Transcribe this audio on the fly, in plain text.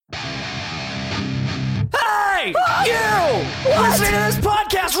listening to this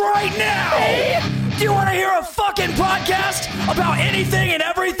podcast right now. Do you want to hear a fucking podcast about anything and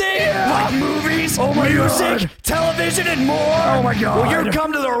everything? Yeah. Like movies, music, television, and more? Oh my God. Well, you've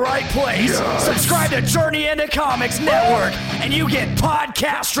come to the right place. Yes. Subscribe to Journey into Comics Network, and you get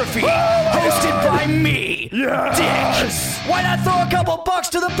Podcastrophe, hosted by me, Yes. Dick. Why not throw a couple bucks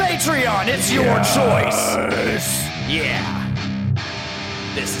to the Patreon? It's your choice. Yeah.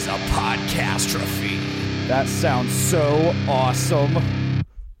 This is a Podcastrophe. That sounds so awesome.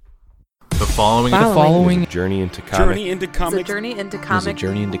 The following Following. is a Journey into Comics. Journey into It's a Comics journey into Is a comic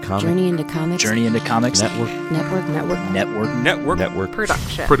Journey into Comics. Journey into comics. Journey into Comics Network. Network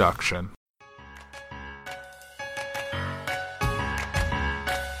Production. Production.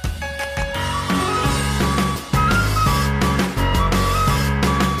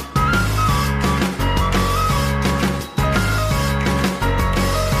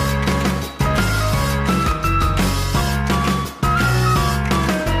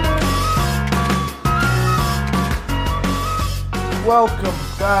 Welcome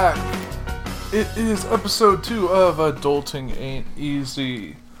back. It is episode 2 of Adulting Ain't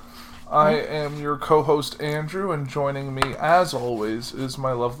Easy. I am your co-host Andrew, and joining me, as always, is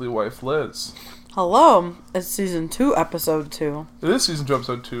my lovely wife Liz. Hello, it's season 2, episode 2. It is season 2,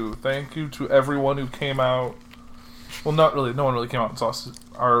 episode 2. Thank you to everyone who came out. Well, not really. No one really came out and saw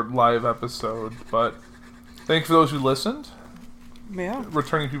our live episode, but thank you for those who listened. Yeah.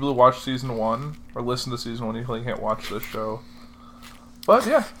 Returning people who watched season 1 or listened to season 1, you really can't watch this show. But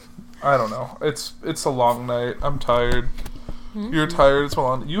yeah, I don't know. It's a long night. I'm tired. Mm-hmm. You're tired. It's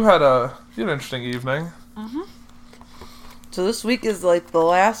long. You had an interesting evening. Mm-hmm. So this week is like the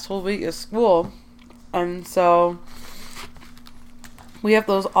last whole week of school, and so we have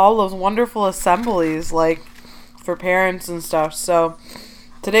all those wonderful assemblies like for parents and stuff. So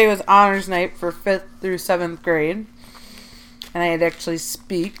today was honors night for 5th through 7th grade, and I had to actually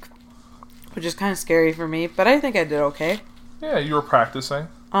speak, which is kind of scary for me, but I think I did okay. Yeah, you were practicing.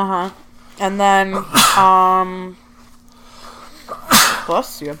 Uh-huh. And then,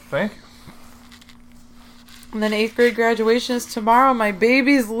 bless you. Thank you. And then 8th grade graduation is tomorrow. My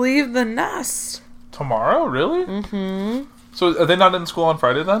babies leave the nest. Tomorrow? Really? Mm-hmm. So are they not in school on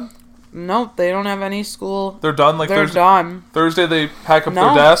Friday then? Nope, they don't have any school. They're done? They're done. Thursday they pack up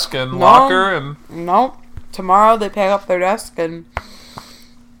No. their desk and No. locker and... Nope. Tomorrow they pack up their desk and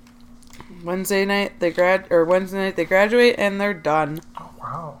Wednesday night they graduate and they're done. Oh,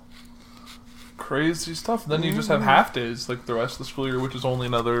 wow. Crazy stuff. Then you just have half days like the rest of the school year, which is only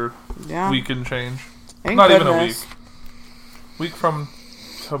another week and change. Thank Not goodness. even a week. Week from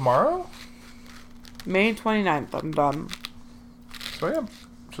tomorrow? May 29th, I'm done. So yeah,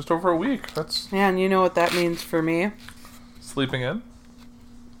 just over a week. That's Yeah, and you know what that means for me? sleeping in.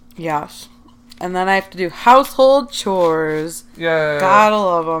 Yes. And then I have to do household chores. Yeah. Gotta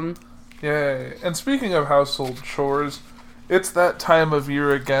love them. Yay. And speaking of household chores, it's that time of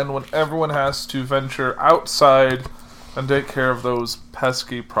year again when everyone has to venture outside and take care of those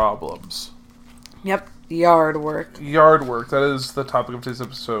pesky problems. Yep, yard work. Yard work, that is the topic of today's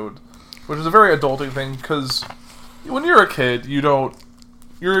episode, which is a very adulting thing because when you're a kid, your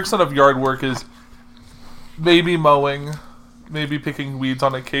extent of yard work is maybe mowing, maybe picking weeds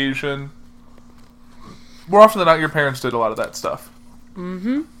on occasion. More often than not, your parents did a lot of that stuff.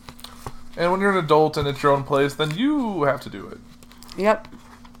 Mm-hmm. And when you're an adult and it's your own place, then you have to do it. Yep.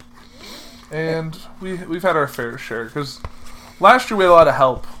 And we've had our fair share, because last year we had a lot of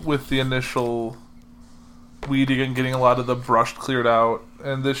help with the initial weeding and getting a lot of the brush cleared out.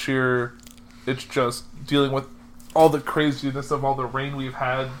 And this year, it's just dealing with all the craziness of all the rain we've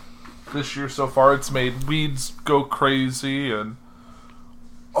had this year so far. It's made weeds go crazy and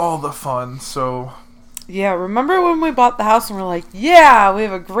all the fun, so... Yeah, remember when we bought the house and we're like, yeah, we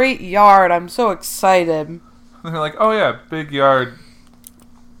have a great yard. I'm so excited. And they're like, oh yeah, big yard,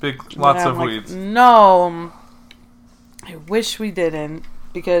 lots of weeds. No, I wish we didn't,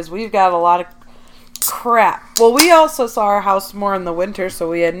 because we've got a lot of crap. Well, we also saw our house more in the winter, so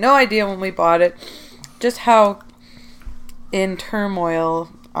we had no idea when we bought it just how in turmoil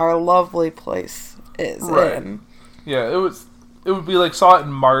our lovely place is in. Yeah, it would be like, saw it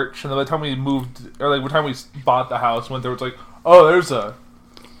in March, and by the time we moved, or like by the time we bought the house, went there, it's like, oh,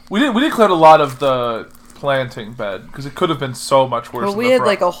 we did clear out a lot of the planting bed, because it could have been so much worse. But we had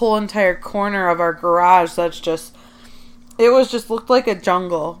like a whole entire corner of our garage that's just, looked like a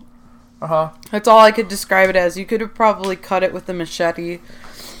jungle. Uh-huh. That's all I could describe it as. You could have probably cut it with a machete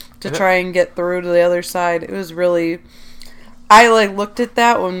to try and get through to the other side. It was really, I like looked at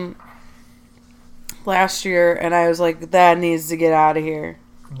that one last year, and I was like, that needs to get out of here.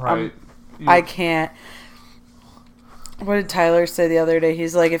 Right. I can't. What did Tyler say the other day?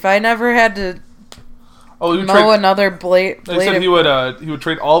 He's like, if I never had to Oh, he would mow another blade He said he would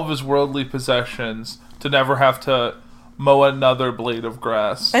trade all of his worldly possessions to never have to mow another blade of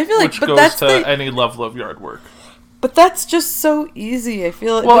grass. I feel like- which but goes that's to the- any level of yard work. But that's just so easy. I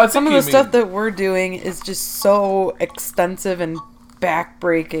feel like Well, I some of think the you stuff mean- that we're doing is just so extensive and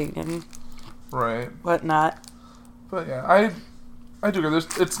backbreaking and Right. whatnot. But yeah, I do agree.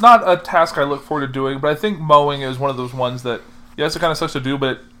 It's not a task I look forward to doing, but I think mowing is one of those ones that, yes, it kind of sucks to do,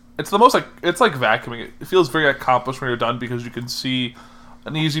 but it's the most it's like vacuuming. It feels very accomplished when you're done because you can see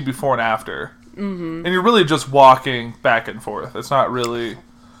an easy before and after. Mm-hmm. And you're really just walking back and forth. It's not really...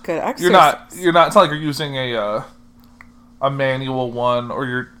 Good exercise. You're not, it's not like you're using a manual one, or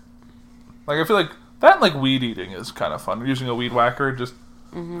you're... Like, I feel like that and, like, weed eating is kind of fun. You're using a weed whacker, just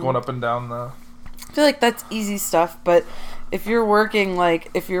going up and down the... I feel like that's easy stuff, but if you're working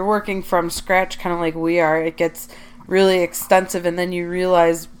from scratch, kind of like we are, it gets really extensive, and then you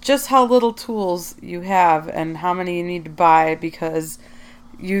realize just how little tools you have and how many you need to buy because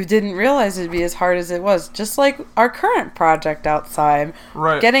you didn't realize it'd be as hard as it was. Just like our current project outside,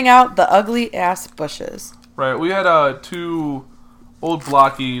 Right. getting out the ugly ass bushes. Right, we had 2 old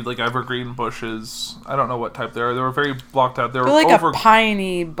blocky, like, evergreen bushes. I don't know what type they are. They were very blocked out. They were They're like a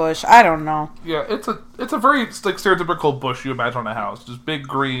piney bush. I don't know. Yeah, it's a very, like, stereotypical bush you imagine on a house. Just big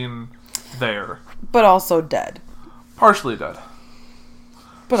green there. But also dead. Partially dead.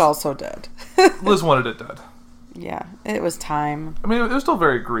 But also dead. Liz wanted it dead. Yeah, it was time. I mean, it was still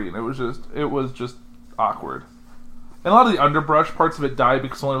very green. It was just awkward. And a lot of the underbrush parts of it died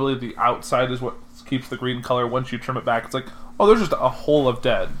because only really the outside is what keeps the green color. Once you trim it back, it's like, oh, there's just a hole of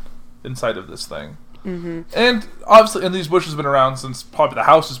dead inside of this thing. Mm-hmm. And obviously, and these bushes have been around since probably the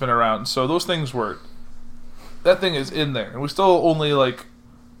house has been around, so those things were... That thing is in there. And we still only, like,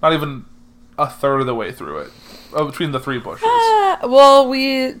 not even a third of the way through it. Between the 3 bushes. Well,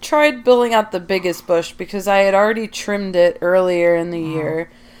 we tried billing out the biggest bush because I had already trimmed it earlier in the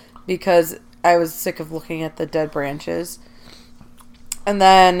year because I was sick of looking at the dead branches. And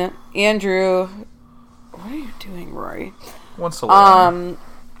then Andrew... What are you doing, Rory? Wants to learn.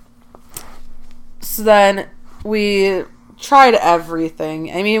 So then we tried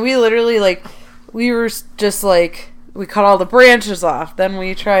everything. I mean, we literally, like, we were just like... We cut all the branches off. Then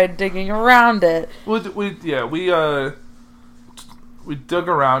we tried digging around it. We dug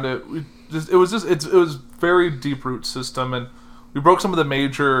around it. It was very deep root system, and we broke some of the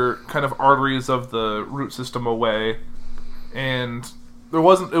major kind of arteries of the root system away, and it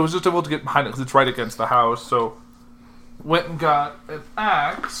was just able to get behind it because it's right against the house. So went and got an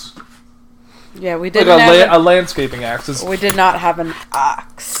axe. Yeah, we didn't like a landscaping axe. We did not have an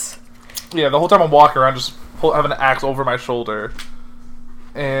axe. Yeah, the whole time I'm walking around, just have an axe over my shoulder,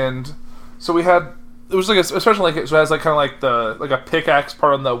 and so we had. It was like especially like so it has like kind of like a pickaxe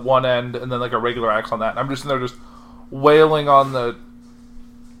part on the one end, and then like a regular axe on that. And I'm just in there just wailing on the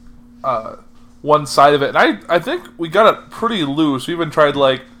one side of it, and I think we got it pretty loose. We even tried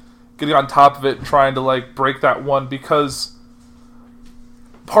like getting on top of it and trying to like break that one because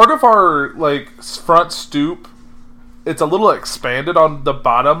part of our like front stoop. It's a little expanded on the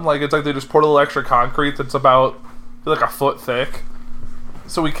bottom. Like, it's like they just poured a little extra concrete that's about, like, a foot thick.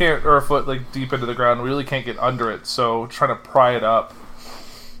 So we can't, or a foot, like, deep into the ground. We really can't get under it. So, trying to pry it up.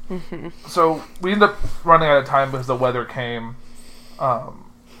 Mm-hmm. So, we ended up running out of time because the weather came.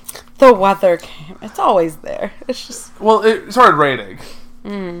 The weather came. It's always there. It's just... Well, it started raining.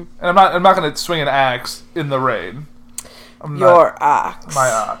 And I'm not going to swing an axe in the rain. Axe. My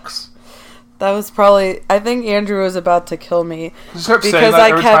axe. That was probably... I think Andrew was about to kill me. Just kept saying that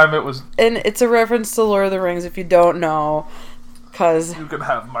every time it was... And it's a reference to Lord of the Rings if you don't know. Because... You can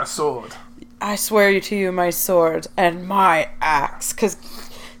have my sword. I swear to you my sword and my axe. Because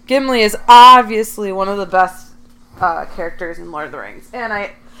Gimli is obviously one of the best characters in Lord of the Rings.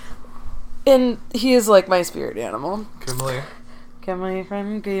 And he is like my spirit animal. Gimli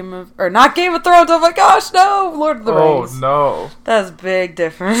from not Game of Thrones. Oh my gosh, no! Lord of the Rings. Oh no, that's a big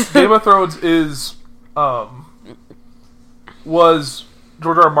difference. Game of Thrones is was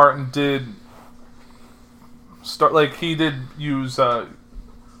George R. R. Martin did start like he did use Lord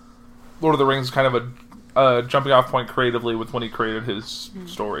of the Rings kind of a jumping off point creatively with when he created his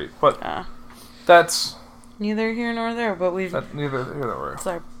story, but that's neither here nor there. But neither here nor there. It's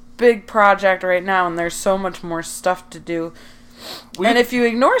our big project right now, and there's so much more stuff to do. And if you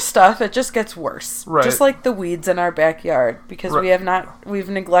ignore stuff, it just gets worse. Right. Just like the weeds in our backyard, because we've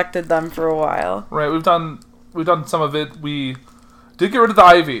neglected them for a while. Right. We've done some of it. We did get rid of the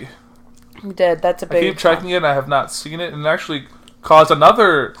ivy. We did. That's a big... I keep checking it, and I have not seen it, and it actually caused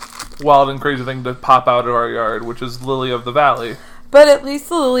another wild and crazy thing to pop out of our yard, which is Lily of the Valley. But at least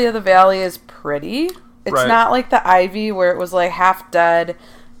the Lily of the Valley is pretty. It's Right. not like the ivy where it was like half dead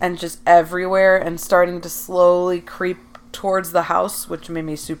and just everywhere and starting to slowly creep towards the house, which made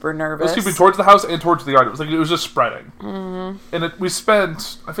me super It nervous. was creeping towards the house and towards the yard. It was just spreading. Mm-hmm. And we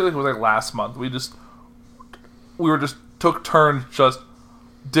spent, I feel like it was like last month, we took turns just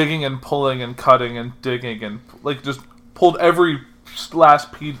digging and pulling and cutting and digging and like just pulled every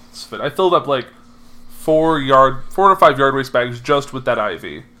last piece of it. I filled up like 4 to 5 yard waste bags just with that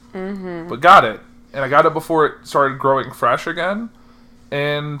ivy. Mm-hmm. But got it. And I got it before it started growing fresh again.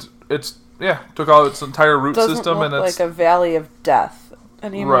 And took all its entire root Doesn't system. look And it's like a valley of death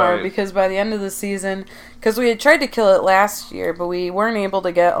anymore, Right. because by the end of the season, because we had tried to kill it last year, but we weren't able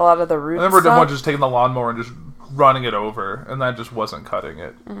to get a lot of the root I remember stuff. everyone just taking the lawnmower and just running it over, and that just wasn't cutting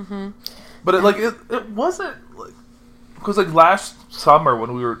it. Mm-hmm. But it wasn't like, because like last summer when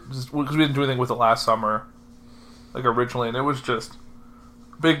because we didn't do anything with it last summer, like originally, and it was just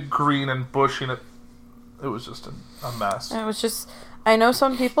big green and bushy, and it was just a mess. It was just, I know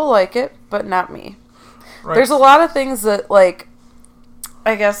some people like it, but not me. Right. There's a lot of things that, like,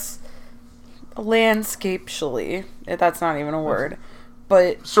 I guess, landscapeshally, that's not even a word,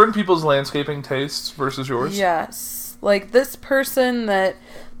 but certain people's landscaping tastes versus yours. yes, like this person that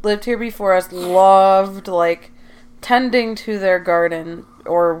lived here before us loved, like, tending to their garden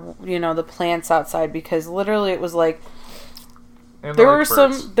or, the plants outside, because literally it was like, And there I were like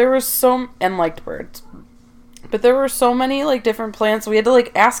birds. and liked birds. But there were so many, like, different plants. We had to,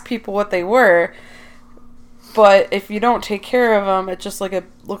 like, ask people what they were. But if you don't take care of them, it just,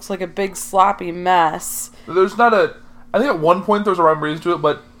 looks like a big sloppy mess. There's not I think at one point there was a rhyme or reason to it,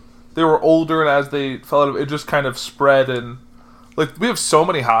 but they were older, and as they fell out of it, just kind of spread. And like we have so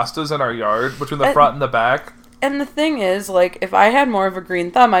many hostas in our yard between the front and the back. And the thing is, like, if I had more of a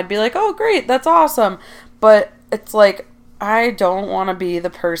green thumb, I'd be like, oh, great, that's awesome. But it's like, I don't want to be the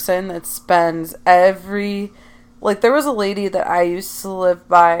person that spends like, there was a lady that I used to live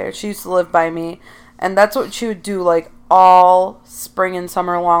by, or she used to live by me, and that's what she would do, like, all spring and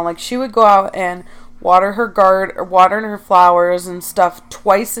summer long. Like, she would go out and water her garden, or water her flowers and stuff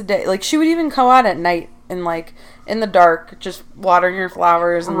twice a day. Like, she would even go out at night and, like, in the dark, just watering her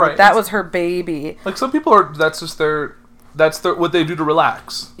flowers, and, Right. like, that was her baby. Like some people that's what they do to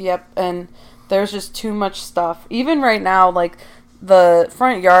relax. Yep, and there's just too much stuff. Even right now, like, the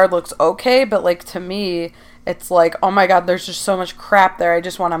front yard looks okay, but, like, to me, it's like, oh my god, there's just so much crap there. I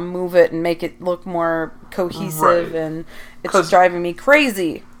just want to move it and make it look more cohesive, Right. and it's driving me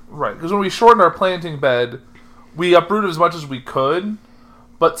crazy. Right, because when we shortened our planting bed, we uprooted as much as we could,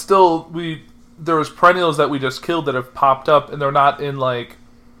 but still, there was perennials that we just killed that have popped up, and they're not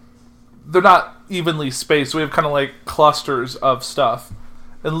evenly spaced. So we have kind of like clusters of stuff.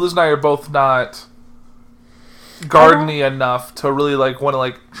 And Liz and I are both not gardeny enough to really like want to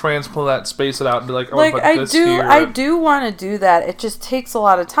like transplant that, space it out, and be like, Like, put I this do here. want to do that. It just takes a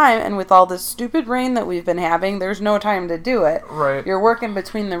lot of time, and with all this stupid rain that we've been having, there's no time to do it. Right. You're working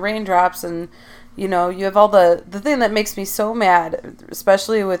between the raindrops, and you have all the thing that makes me so mad,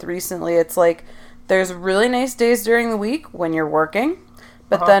 especially with recently, it's like there's really nice days during the week when you're working,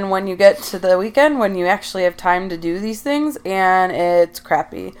 but then when you get to the weekend, when you actually have time to do these things, and it's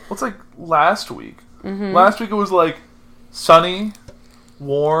crappy. Well, it's like last week. Mm-hmm. Last week it was like sunny,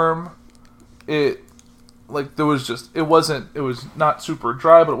 warm. It was not super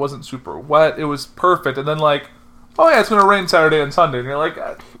dry, but it wasn't super wet. It was perfect. And then like, oh yeah, it's going to rain Saturday and Sunday. And you're like,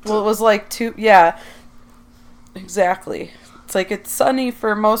 well, it was like yeah, exactly. It's like it's sunny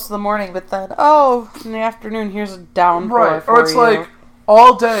for most of the morning, but then, in the afternoon, here's a downpour right. for Or it's you. like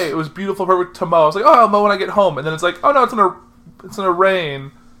all day it was beautiful, perfect to mow. I was like, oh, I'll mow when I get home. And then it's like, oh no, it's gonna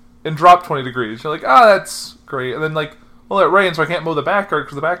rain and drop 20 degrees. You're like, that's great. And then like, well, it rains, so I can't mow the backyard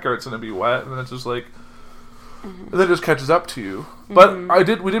because the backyard's gonna be wet. And then it's just like, and then it just catches up to you. But we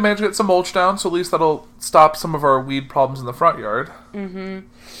did manage to get some mulch down, so at least that'll stop some of our weed problems in the front yard.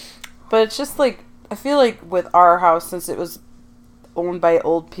 But it's just like, I feel like with our house, since it was owned by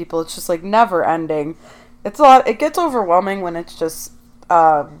old people, it's just like never ending. It's a lot. It gets overwhelming when it's just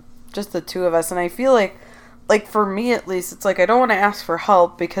the two of us, and I feel like for me at least, it's like I don't want to ask for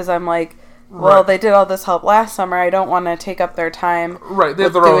help because I'm like, well, Right. they did all this help last summer. I don't want to take up their time. Right, they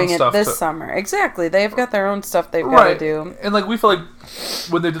have with their own doing it stuff this to- summer. Exactly, they've got their own stuff they've got to do. And like we feel like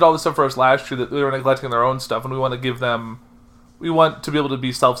when they did all this stuff for us last year that they were neglecting their own stuff, and we want to be able to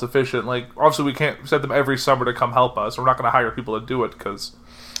be self-sufficient. Like obviously we can't set them every summer to come help us. We're not going to hire people to do it because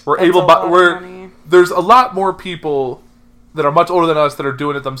That's a lot of money. there's a lot more people that are much older than us that are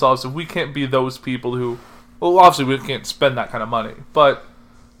doing it themselves. So we can't be those people who, well, obviously we can't spend that kind of money, but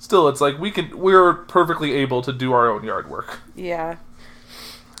still, it's like we're perfectly able to do our own yard work. Yeah.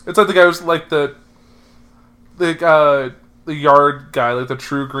 It's like the guy who's like the yard guy, like the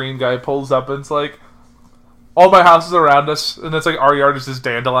True Green guy, pulls up and it's like, all my houses around us, and it's like our yard is just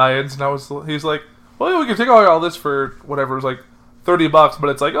dandelions, and he's like, well, yeah, we can take all this for whatever, it was like $30, but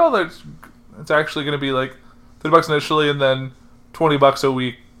it's like, oh, it's actually going to be like $30 initially, and then $20 a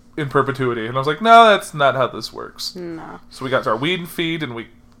week in perpetuity. And I was like, no, that's not how this works. No. So we got our weed and feed, and we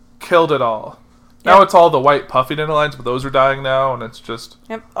killed it all. Now it's all the white puffy dandelions, but those are dying now, and it's just...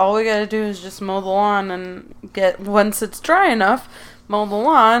 Yep, all we gotta do is just mow the lawn and once it's dry enough, mow the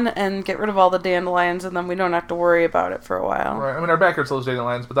lawn and get rid of all the dandelions, and then we don't have to worry about it for a while. Right, I mean, our backyard still has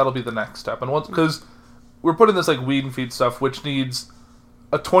dandelions, but that'll be the next step. And because we're putting this, like, weed and feed stuff, which needs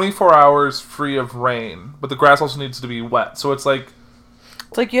a 24 hours free of rain, but the grass also needs to be wet. So it's like...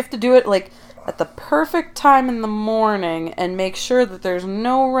 It's like you have to do it, like, at the perfect time in the morning and make sure that there's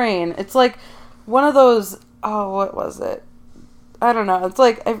no rain. It's like... one of those, what was it? I don't know. It's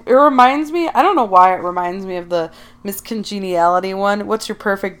like, it reminds me, I don't know why it reminds me of the Miss Congeniality one. What's your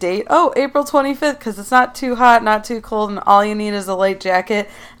perfect date? Oh, April 25th, because it's not too hot, not too cold, and all you need is a light jacket.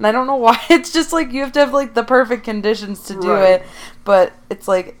 And I don't know why. It's just like, you have to have, like, the perfect conditions to do it. But it's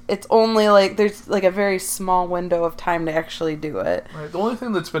like, it's only, like, there's, like, a very small window of time to actually do it. Right. The only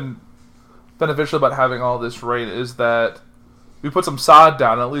thing that's been beneficial about having all this rain is that we put some sod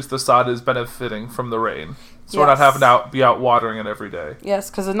down, and at least the sod is benefiting from the rain. So we're not having to be out watering it every day. Yes,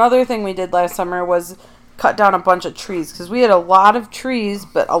 because another thing we did last summer was cut down a bunch of trees. Because we had a lot of trees,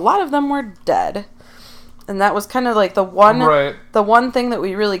 but a lot of them were dead. And that was kind of like the one thing that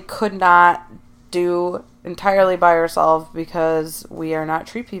we really could not do entirely by ourselves because we are not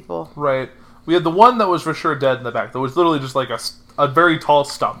tree people. Right. We had the one that was for sure dead in the back. That was literally just like a very tall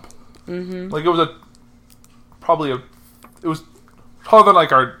stump. Mm-hmm. Like it was it was taller than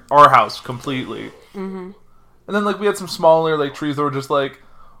like our house completely. Mm-hmm. And then like we had some smaller like trees that were just like,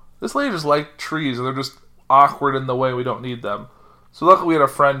 this lady just liked trees and they're just awkward in the way, we don't need them. So luckily we had a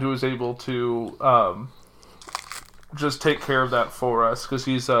friend who was able to just take care of that for us because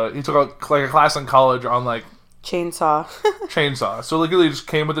he took a class in college on like chainsaw. So like he just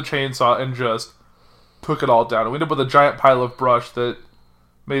came with a chainsaw and just took it all down. And we ended up with a giant pile of brush that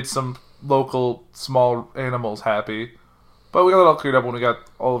made some local small animals happy. But we got it all cleared up when we got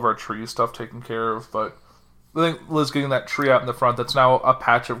all of our tree stuff taken care of. But I think Liz getting that tree out in the front that's now a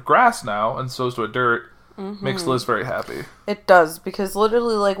patch of grass now, and so is to a dirt, makes Liz very happy. It does, because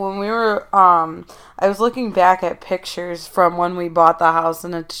literally, like, when we were, I was looking back at pictures from when we bought the house,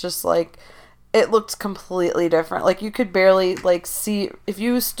 and it's just, like, it looked completely different. Like, you could barely, like, see, if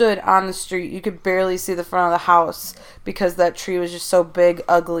you stood on the street, you could barely see the front of the house, because that tree was just so big,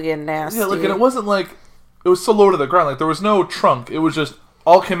 ugly, and nasty. Yeah, like, and it wasn't like, it was so low to the ground. Like, there was no trunk. It was just,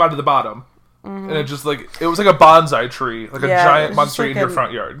 all came out of the bottom. Mm-hmm. And it just, like, it was like a bonsai tree. Like a giant monster in your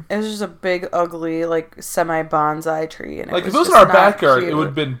front yard. It was just a big, ugly, like, semi-bonsai tree. And like, if it was in our backyard, cute. It would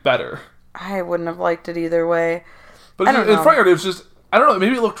have been better. I wouldn't have liked it either way. But in the front yard, it was just, I don't know,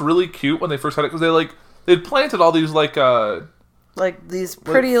 maybe it looked really cute when they first had it. Because they'd planted all these, like these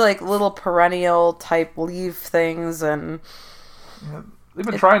pretty, like, little perennial type leaf things. And yeah, they've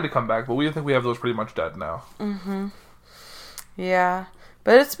been trying to come back, but we think we have those pretty much dead now. Mm-hmm. Yeah.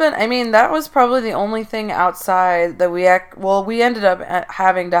 But it's been, I mean, that was probably the only thing outside that we ended up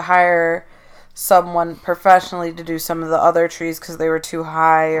having to hire someone professionally to do some of the other trees because they were too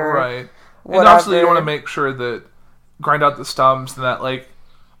high or right. whatever. And obviously you want to make sure that, grind out the stumps and that, like,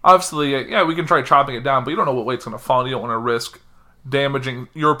 obviously, yeah, we can try chopping it down, but you don't know what way it's going to fall and you don't want to risk damaging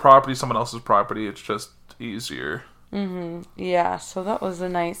your property, someone else's property. It's just easier. Mm-hmm. Yeah, so that was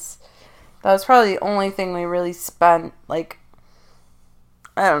that was probably the only thing we really spent, like,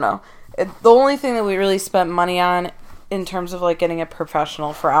 I don't know. The only thing that we really spent money on in terms of, like, getting a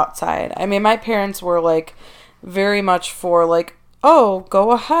professional for outside. I mean, my parents were, like, very much for, like, oh,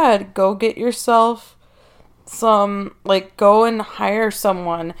 go ahead. Go get yourself some, like, go and hire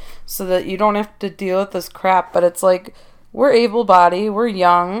someone so that you don't have to deal with this crap. But it's, like, we're able-bodied. We're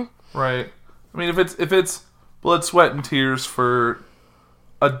young. Right. I mean, if it's blood, sweat, and tears for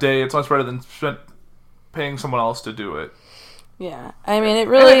a day, it's much better than paying someone else to do it. Yeah, I mean, it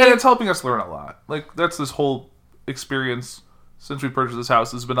really... And it's helping us learn a lot. Like, that's this whole experience since we purchased this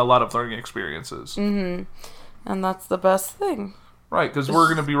house. There's been a lot of learning experiences. Mm-hmm. And that's the best thing. Right, because we're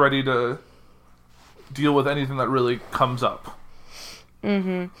going to be ready to deal with anything that really comes up.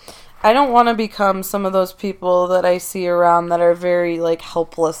 Mm-hmm. I don't want to become some of those people that I see around that are very, like,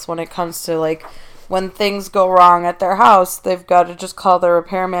 helpless when it comes to, like, when things go wrong at their house, they've got to just call the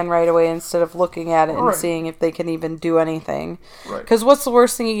repairman right away instead of looking at it and seeing if they can even do anything. Right. Because what's the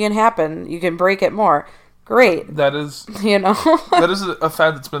worst thing that can happen? You can break it more. Great. That is, You know? that is a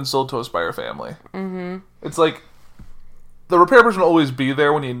fact that's been sold to us by our family. Mm-hmm. It's like, the repair person will always be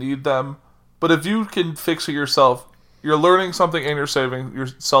there when you need them, but if you can fix it yourself, you're learning something and you're saving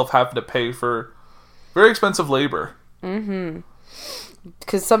yourself having to pay for very expensive labor. Mm-hmm.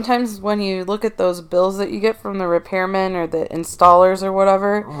 Because sometimes when you look at those bills that you get from the repairmen or the installers or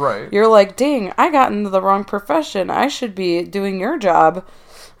whatever, Right. You're like, dang, I got into the wrong profession. I should be doing your job.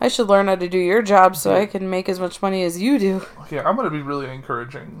 I should learn how to do your job so I can make as much money as you do. Yeah, I'm going to be really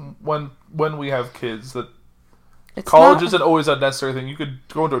encouraging when we have kids that It's college not- isn't always a necessary thing. You could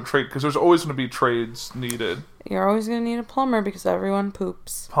go into a trade because there's always going to be trades needed. You're always going to need a plumber because everyone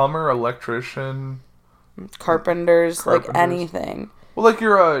poops. Plumber, electrician. Carpenters, like Carpenters. anything. Well, like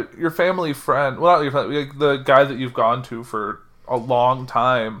your family friend. Well, not your family. Like the guy that you've gone to for a long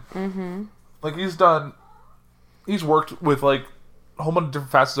time. Mm-hmm. Like he's worked with like a whole bunch of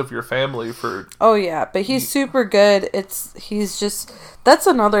different facets of your family for. Oh yeah, but he's super good. That's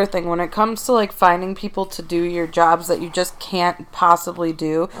another thing when it comes to like finding people to do your jobs that you just can't possibly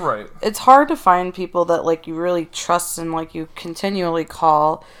do. Right. It's hard to find people that like you really trust and like you continually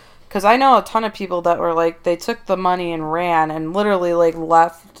call. Because I know a ton of people that were like, they took the money and ran and literally like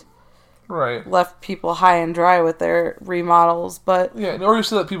left people high and dry with their remodels. But Yeah, or you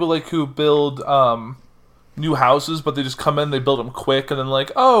see that people like who build new houses, but they just come in, they build them quick, and then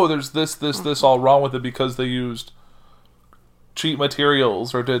like, oh, there's this all wrong with it because they used cheap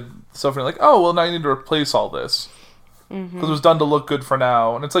materials or did stuff, and you're like, oh, well, now you need to replace all this because it was done to look good for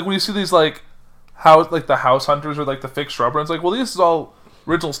now. And it's like when you see these like the house hunters or like the fixed rubber, and it's like, well, this is all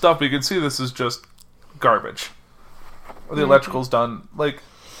original stuff, but you can see this is just garbage. Or the electrical's done like.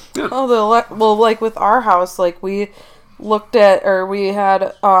 well, like with our house, like we looked at, or we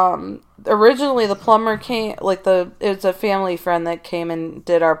had, originally the plumber came, like it was a family friend that came and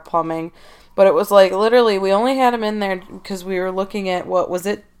did our plumbing, but it was like literally we only had him in there because we were looking at, what was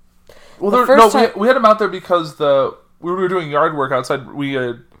it? Well, we had him out there because we were doing yard work outside. We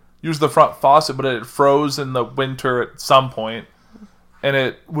used the front faucet, but it froze in the winter at some point, and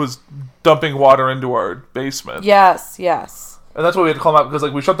it was dumping water into our basement. Yes. And that's why we had to call him out, because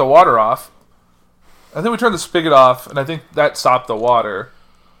like we shut the water off. I think we turned the spigot off, and I think that stopped the water.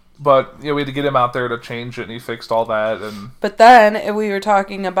 But yeah, we had to get him out there to change it, and he fixed all that. And But then we were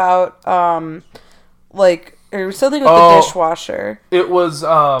talking about like or something with the dishwasher. It was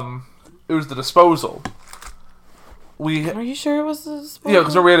the disposal. Are you sure it was the disposal? Yeah,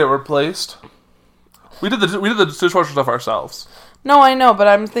 because we had it replaced. We did the dishwasher stuff ourselves. No, I know, but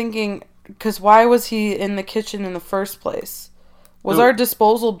I'm thinking, because why was he in the kitchen in the first place? Was our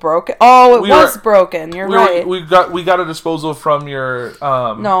disposal broken? Oh, it was broken. You're right. We got a disposal from your.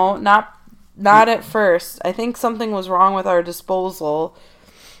 No, not at first. I think something was wrong with our disposal,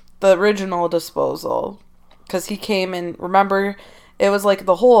 the original disposal, because he came and remember, it was like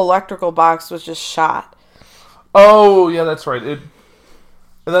the whole electrical box was just shot. Oh yeah, that's right. And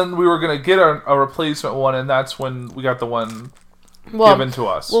then we were gonna get a replacement one, and that's when we got the one given to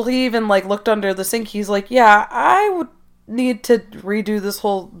us. Well, he even like looked under the sink. He's like, "Yeah, I would need to redo this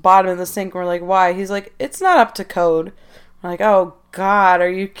whole bottom of the sink." We're like, "Why?" He's like, "It's not up to code." We're like, "Oh God,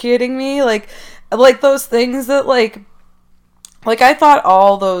 are you kidding me?" Like those things that like I thought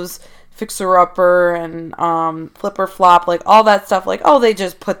all those Fixer Upper and Flipper Flop, like all that stuff, like, oh, they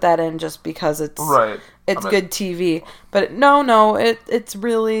just put that in just because it's right. It's good TV. But no, it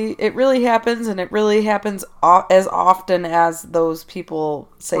really happens, and it really happens as often as those people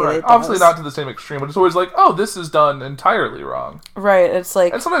say right. it does. Obviously not to the same extreme, but it's always like, oh, this is done entirely wrong. Right, it's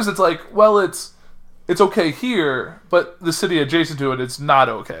like... And sometimes it's like, well, it's okay here, but the city adjacent to it, it's not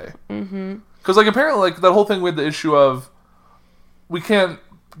okay. Mm-hmm. Because, like, apparently, like, that whole thing with the issue of we can't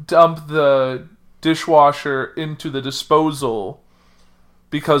dump the dishwasher into the disposal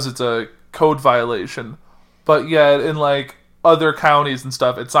because it's a code violation, but yet in like other counties and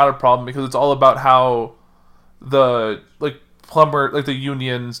stuff it's not a problem because it's all about how the the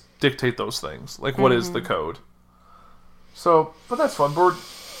unions dictate those things, like what is the code. So, but that's fun.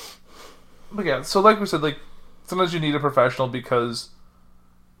 But yeah, so like we said, like sometimes you need a professional because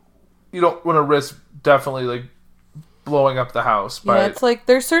you don't want to risk definitely like blowing up the house. Yeah, it's like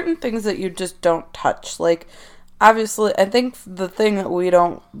there's certain things that you just don't touch. Like obviously, I think the thing that we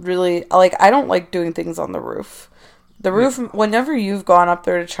don't really like, I don't like doing things on the roof. The roof, whenever you've gone up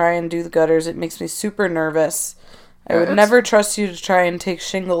there to try and do the gutters, it makes me super nervous. I would never trust you to try and take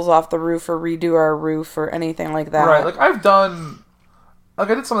shingles off the roof or redo our roof or anything like that. Right, like I've done like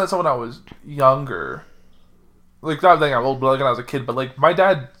I did some of that stuff when I was younger. Like not that I'm old, but like when I was a kid. But like my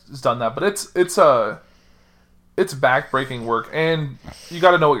dad's done that. But it's backbreaking work, and you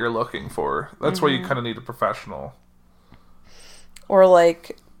got to know what you're looking for. That's why you kind of need a professional. Or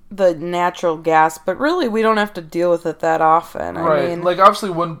like the natural gas, but really we don't have to deal with it that often. Right. I mean, like obviously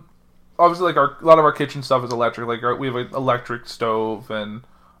like a lot of our kitchen stuff is electric. Like we have an electric stove and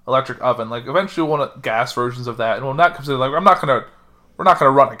electric oven. Like eventually we'll want gas versions of that, and we'll not consider like we're not gonna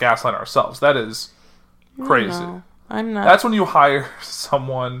run a gas line ourselves. That is crazy. no, I'm not. That's when you hire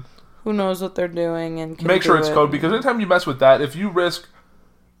someone Who knows what they're doing and can make sure do it's it. code, because anytime you mess with that, if you risk,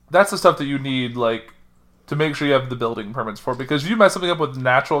 that's the stuff that you need like to make sure you have the building permits for. Because if you mess something up with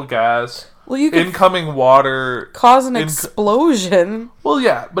natural gas, Well, you could incoming water, cause an explosion. well,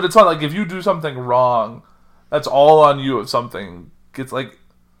 yeah, but it's not like if you do something wrong, that's all on you. If something gets like,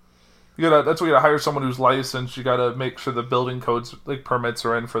 that's why you gotta hire someone who's licensed. You gotta make sure the building codes like permits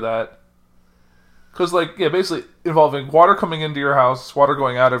are in for that. Because like basically involving water coming into your house, water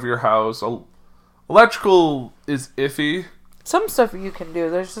going out of your house. Electrical is iffy. Some stuff you can do.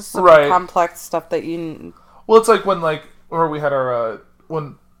 There's just some Right. complex stuff that you. Well, it's like when we had our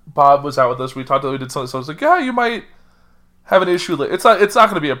when Bob was out with us, we did something. So I was like, yeah, you might have an issue. It's not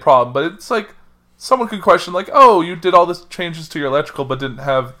going to be a problem, but it's like someone could question like, oh, you did all this changes to your electrical, but didn't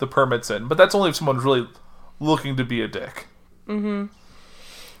have the permits in. But that's only if someone's really looking to be a dick. Mm-hmm.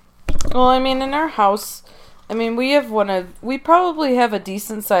 Well, I mean, in our house, I mean, we probably have a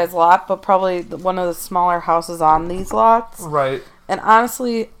decent sized lot, but probably one of the smaller houses on these lots. Right. And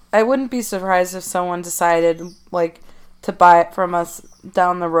honestly, I wouldn't be surprised if someone decided, like, to buy it from us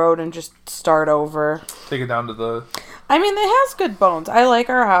down the road and just start over. Take it down to the... I mean, it has good bones. I like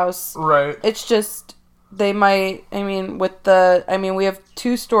our house. Right. It's just, they might, I mean, we have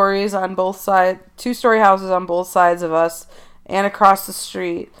 2 stories on both sides, 2-story houses on both sides of us, and across the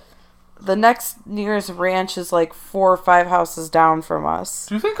street. The next nearest ranch is like 4 or 5 houses down from us.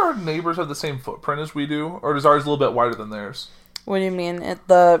 Do you think our neighbors have the same footprint as we do? Or is ours a little bit wider than theirs? What do you mean? At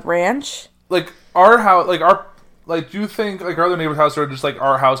the ranch? Like, our house, do you think, like, our other neighbor's house are just like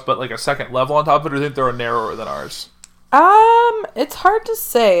our house, but like a second level on top of it, or do you think they're narrower than ours? It's hard to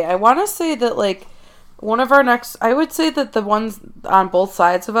say. I want to say that, like, I would say that the ones on both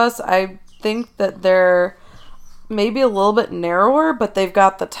sides of us, I think that they're maybe a little bit narrower, but they've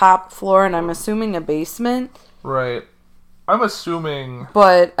got the top floor and I'm assuming a basement. Right. I'm assuming...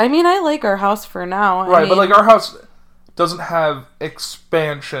 But, I mean, I like our house for now. Right, but like our house doesn't have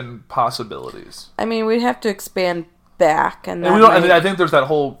expansion possibilities. I mean, we'd have to expand back, and And I think there's that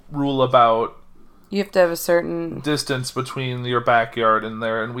whole rule about you have to have a certain distance between your backyard and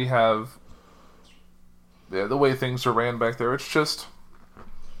there, and we have the way things are ran back there. It's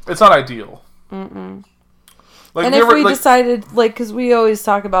not ideal. Mm-mm. Like, and if we decided, like, because we always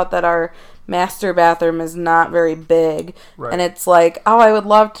talk about that our master bathroom is not very big, right. and it's like, oh, I would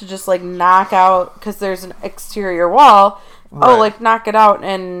love to just, like, knock out, because there's an exterior wall, right. like, knock it out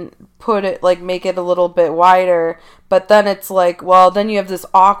and put it, like, make it a little bit wider, but then it's like, well, then you have this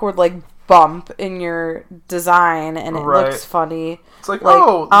awkward, like, bump in your design, and it right. looks funny. It's like,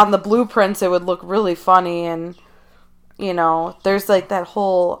 on the blueprints, it would look really funny, and... You know, there's like that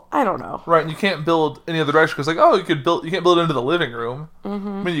whole, I don't know. Right, and you can't build any other direction because, like, you can't build it into the living room. Mm-hmm.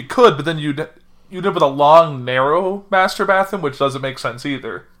 I mean, you could, but then you'd end up with a long, narrow master bathroom, which doesn't make sense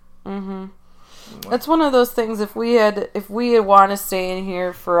either. Mm-hmm. It's one of those things. If we want to stay in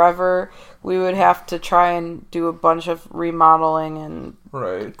here forever, we would have to try and do a bunch of remodeling and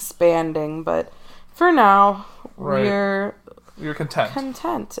right. expanding. But for now, right. You're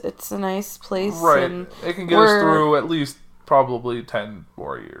content. It's a nice place. Right. And it can get us through at least probably 10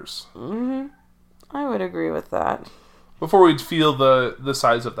 more years. Mm-hmm. I would agree with that. Before we'd feel the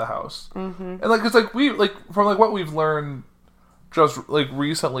size of the house. Mm-hmm. And like, it's like from like what we've learned just like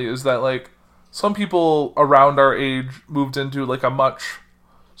recently is that like some people around our age moved into like a much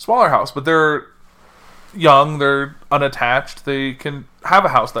smaller house, but they're young, they're unattached, they can have a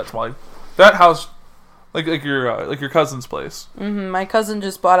house that small. Like, that house... Like your cousin's place. Mm-hmm. My cousin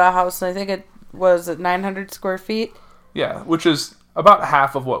just bought a house, and I think it was 900 square feet. Yeah, which is about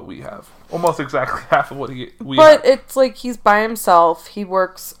half of what we have. Almost exactly half of what we have. But it's like he's by himself. He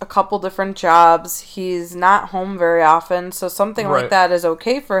works a couple different jobs. He's not home very often, so something right. like that is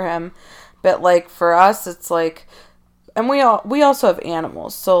okay for him. But like for us, it's like, and we also have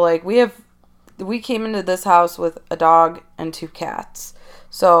animals. So like we came into this house with a dog and 2 cats.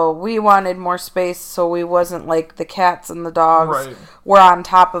 So we wanted more space so we wasn't like the cats and the dogs right. were on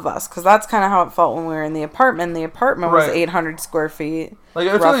top of us. Because that's kind of how it felt when we were in the apartment. The apartment was right. 800 square feet. Like,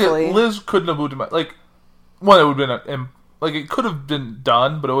 I feel like Liz couldn't have moved to my... Like, one, it would have been like it could have been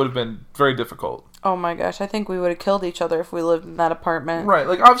done, but it would have been very difficult. Oh my gosh, I think we would have killed each other if we lived in that apartment. Right,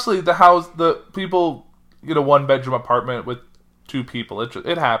 like obviously the people get a 1-bedroom apartment with 2 people.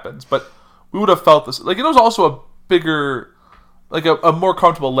 It happens, but we would have felt this. Like it was also a bigger, like a more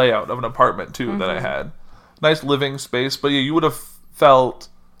comfortable layout of an apartment too that I had. Nice living space, but yeah, you would have felt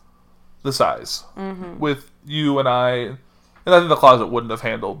the size with you and I. And I think the closet wouldn't have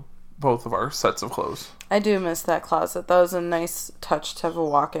handled both of our sets of clothes. I do miss that closet. That was a nice touch to have a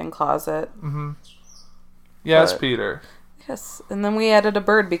walk-in closet. Yes, But- Peter. Yes, and then we added a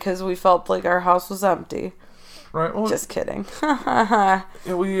bird because we felt like our house was empty. Right. Well, Just kidding. yeah,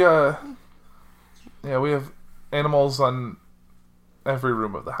 we have animals on every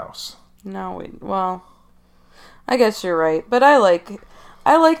room of the house. No, well, I guess you're right, but I like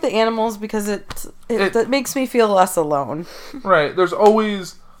the animals because it makes me feel less alone. Right. There's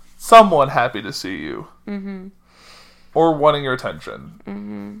always someone happy to see you. Or wanting your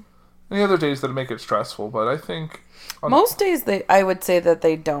attention. Any other days that make it stressful, but I think Most days I would say that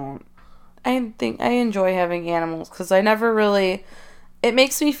they don't. I think I enjoy having animals because I never really. It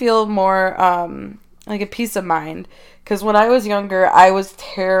makes me feel more like a peace of mind. Because when I was younger, I was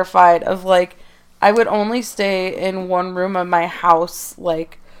terrified of like I would only stay in one room of my house.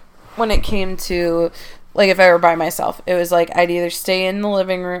 Like when it came to like if I were by myself, it was like I'd either stay in the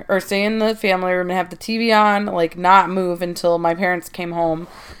living room or stay in the family room and have the TV on, like not move until my parents came home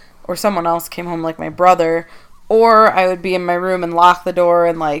or someone else came home, like my brother. Or I would be in my room and lock the door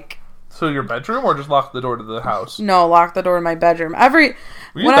and like. So your bedroom, or just lock the door to the house? No, lock the door in my bedroom. Were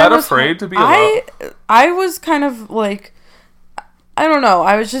you that afraid to be alone? I was kind of like, I don't know.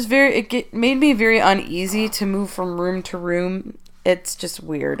 I was just made me very uneasy to move from room to room. It's just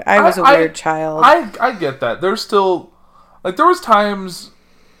weird. I was a weird child. I get that. There's still, like, there was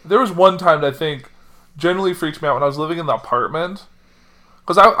one time that I think generally freaked me out when I was living in the apartment.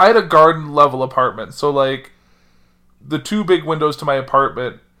 Because I had a garden level apartment. So, like, the 2 big windows to my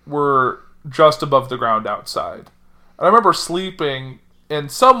apartment were just above the ground outside. And I remember sleeping,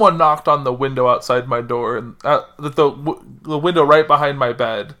 and someone knocked on the window outside my door, and the window right behind my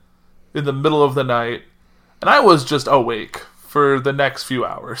bed, in the middle of the night, and I was just awake for the next few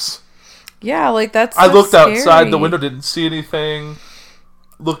hours. Yeah, like that's. I looked scary. outside the window, didn't see anything.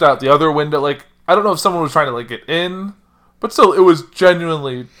 Looked out the other window, like I don't know if someone was trying to like get in, but still, it was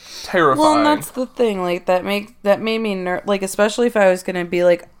genuinely terrifying. Well, and that's the thing. Like that made me like, especially if I was gonna be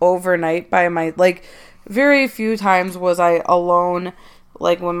like overnight by my like. Very few times was I alone,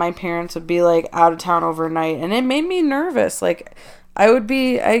 like when my parents would be like out of town overnight, and it made me nervous. Like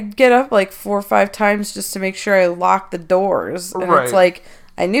I'd get up like 4 or 5 times just to make sure I locked the doors, and Right. It's like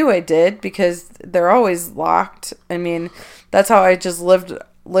I knew I did because they're always locked. I mean, that's how I just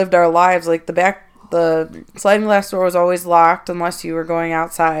lived our lives. Like the sliding glass door was always locked unless you were going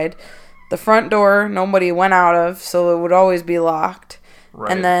outside. The front door nobody went out of, so it would always be locked.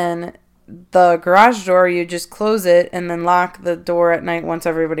 Right. And then the garage door, you just close it and then lock the door at night once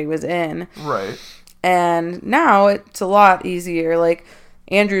everybody was in. Right. And now it's a lot easier. Like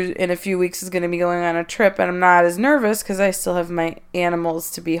Andrew in a few weeks is going to be going on a trip, and I'm not as nervous because I still have my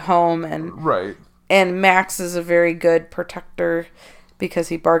animals to be home. And Right. And Max is a very good protector because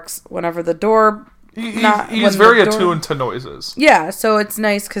he barks whenever the door. He's very attuned to noises. Yeah, so it's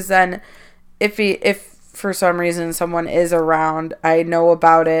nice because then if for some reason someone is around, I know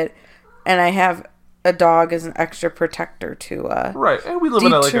about it, and I have a dog as an extra protector to Right, and we live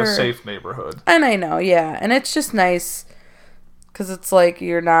in a deter. safe neighborhood. And I know, yeah, and it's just nice because it's like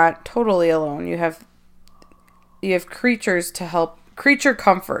you're not totally alone. You have creatures to help, creature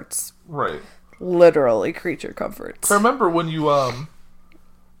comforts, Right. literally creature comforts. I remember when you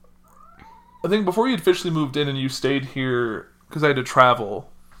I think before you officially moved in and you stayed here because I had to travel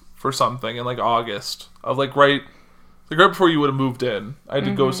for something in like August of like right before you would have moved in. I had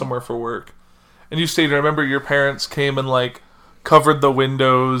to go somewhere for work, and you stayed. I remember your parents came and like covered the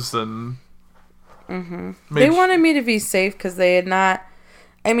windows and They wanted me to be safe because they had not.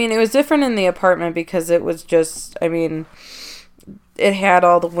 I mean, it was different in the apartment because it was just. I mean, it had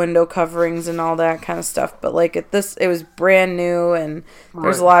all the window coverings and all that kind of stuff. But like it was brand new, and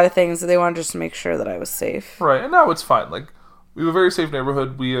there's a Right. lot of things that they wanted just to make sure that I was safe. Right, and now it's fine. Like, we have a very safe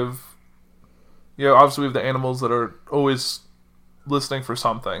neighborhood. We have, obviously we have the animals that are always listening for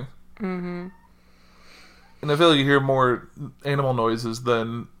something. Mm-hmm. And I feel like you hear more animal noises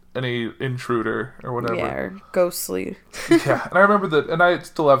than any intruder or whatever. Yeah, or ghostly. Yeah, and I remember that, and I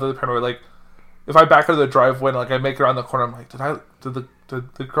still have the paranoia, like, if I back out of the driveway and, like, I make it around the corner, I'm like, did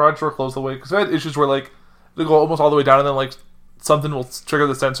the garage door close the way? Because I had issues where, like, they go almost all the way down, and then, like, something will trigger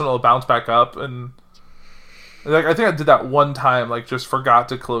the sensor and it'll bounce back up, and Like, I think I did that one time, like, just forgot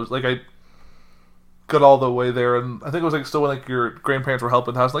to close. Like, I got all the way there, and I think it was, like, still when, like, your grandparents were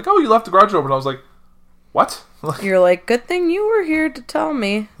helping the house. Like, oh, you left the garage open. I was like, what? Like, You're like, good thing you were here to tell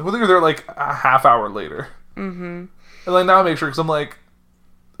me. I think you're there, like, a half hour later. Mm-hmm. And, like, now I make sure, because I'm like,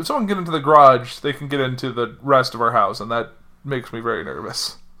 if someone can get into the garage, they can get into the rest of our house, and that makes me very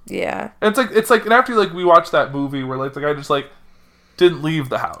nervous. Yeah. And it's like, and after, like, we watched that movie where, like, the guy just, like, didn't leave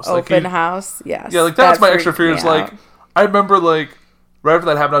the house. Open like, house, yes. Yeah, like, that's That my extra fear. freaked Is me like, out. I remember, like, right after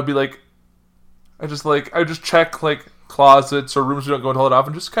that happened, I'd be like, I just check, like, closets or rooms we don't go and hold it off,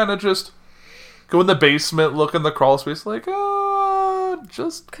 and just kind of just go in the basement, look in the crawl space, like,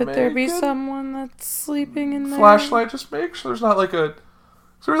 just Could there be make it someone that's sleeping in there? flashlight, just make sure there's not, like, a,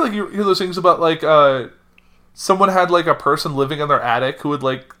 sort of like, you hear those things about, like, someone had, like, a person living in their attic who would,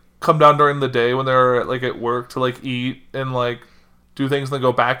 like, come down during the day when they're, like, at work to, like, eat and, like, do things and then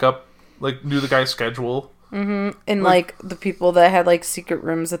go back up, like, knew the guy's schedule. And, like, the people that had, like, secret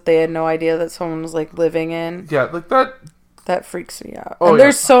rooms that they had no idea that someone was, like, living in. Yeah, like, that, That freaks me out. Oh, and yeah.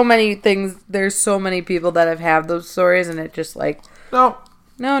 there's so many things, there's so many people that have had those stories, and it just, like, no,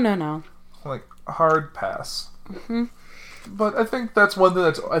 no. like, hard pass. But I think that's one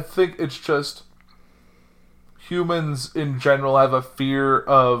thing I think it's just humans in general have a fear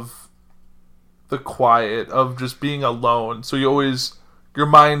of the quiet, of just being alone. So your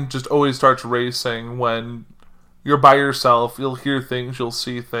mind just always starts racing when you're by yourself. You'll hear things, you'll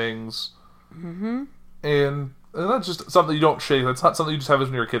see things. And that's just something you don't shake. That's not something you just have as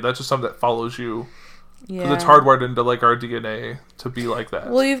when you're a kid. That's just something that follows you. Yeah. Because it's hardwired into, like, our DNA to be like that.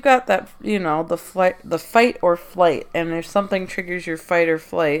 Well, you've got that, you know, the fight or flight, and if something triggers your fight or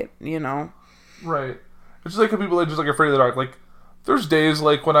flight, you know. Right. It's just like people that are just, like, afraid of the dark. Like, there's days,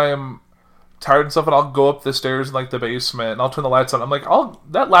 like, when I am tired and stuff, and I'll go up the stairs in, like, the basement, and I'll turn the lights on. I'm like,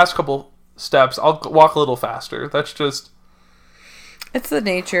 that last couple steps, I'll walk a little faster. That's just... It's the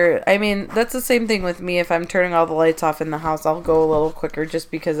nature. I mean, that's the same thing with me. If I'm turning all the lights off in the house, I'll go a little quicker just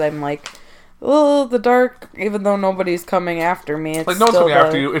because I'm like, oh, the dark, even though nobody's coming after me. It's like, no one's still coming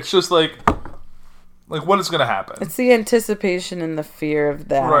after you. It's just, like, what is going to happen? It's the anticipation and the fear of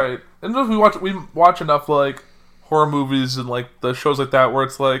that. Right. And if we watch enough, like, horror movies and, like, the shows like that where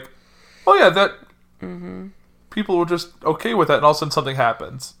it's like, oh, yeah, that... People were just okay with that, and all of a sudden something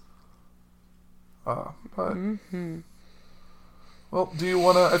happens. But... Well, do you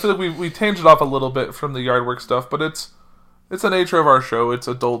want to... I feel like we tanged off a little bit from the yard work stuff, but it's the nature of our show. It's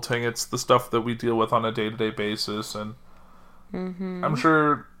adulting. It's the stuff that we deal with on a day-to-day basis, and I'm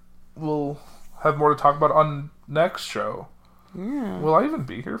sure we'll have more to talk about on next show. Yeah. Will I even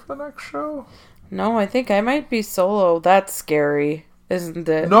be here for the next show? No, I think I might be solo. That's scary, isn't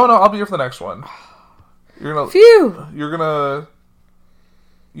it? No, I'll be here for the next one. Phew!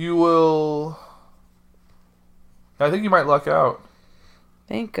 You will... I think you might luck out.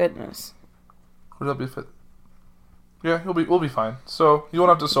 Thank goodness. Would that be fit? Yeah, we'll be fine. So you won't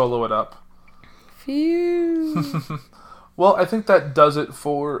have to solo it up. Phew. Well, I think that does it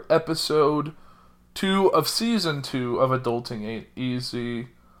for episode 2 of season 2 of Adulting Ain't Easy.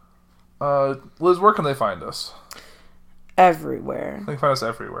 Liz, where can they find us? Everywhere. They can find us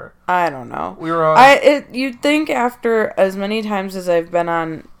everywhere. I don't know. We were on... You'd think after as many times as I've been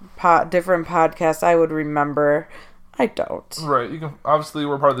on different podcasts, I would remember. I don't. Right. You can obviously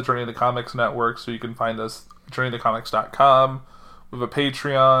we're part of the Journey into Comics network, so you can find us at journeyintocomics.com. We have a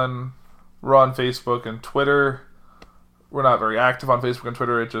Patreon. We're on Facebook and Twitter. We're not very active on Facebook and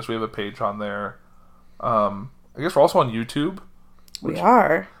Twitter. It's just we have a page on there. I guess we're also on YouTube. We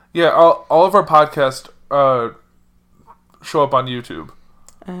are. Yeah, all of our podcasts show up on YouTube.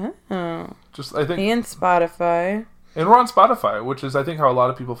 Oh. Just I think, And Spotify. and we're on Spotify, which is I think how a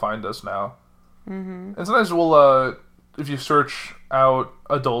lot of people find us now. And sometimes we'll, if you search out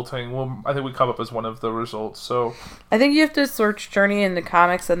adulting, I think we come up as one of the results. So I think you have to search Journey into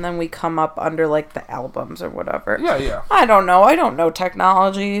Comics, and then we come up under like the albums or whatever. yeah, I don't know. I don't know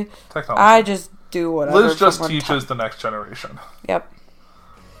technology. I just do whatever. Liz just someone teaches the next generation. Yep.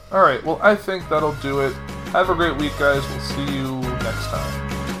 All right, well I think that'll do it. Have a great week, guys. We'll see you next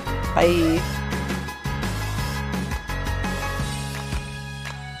time. Bye.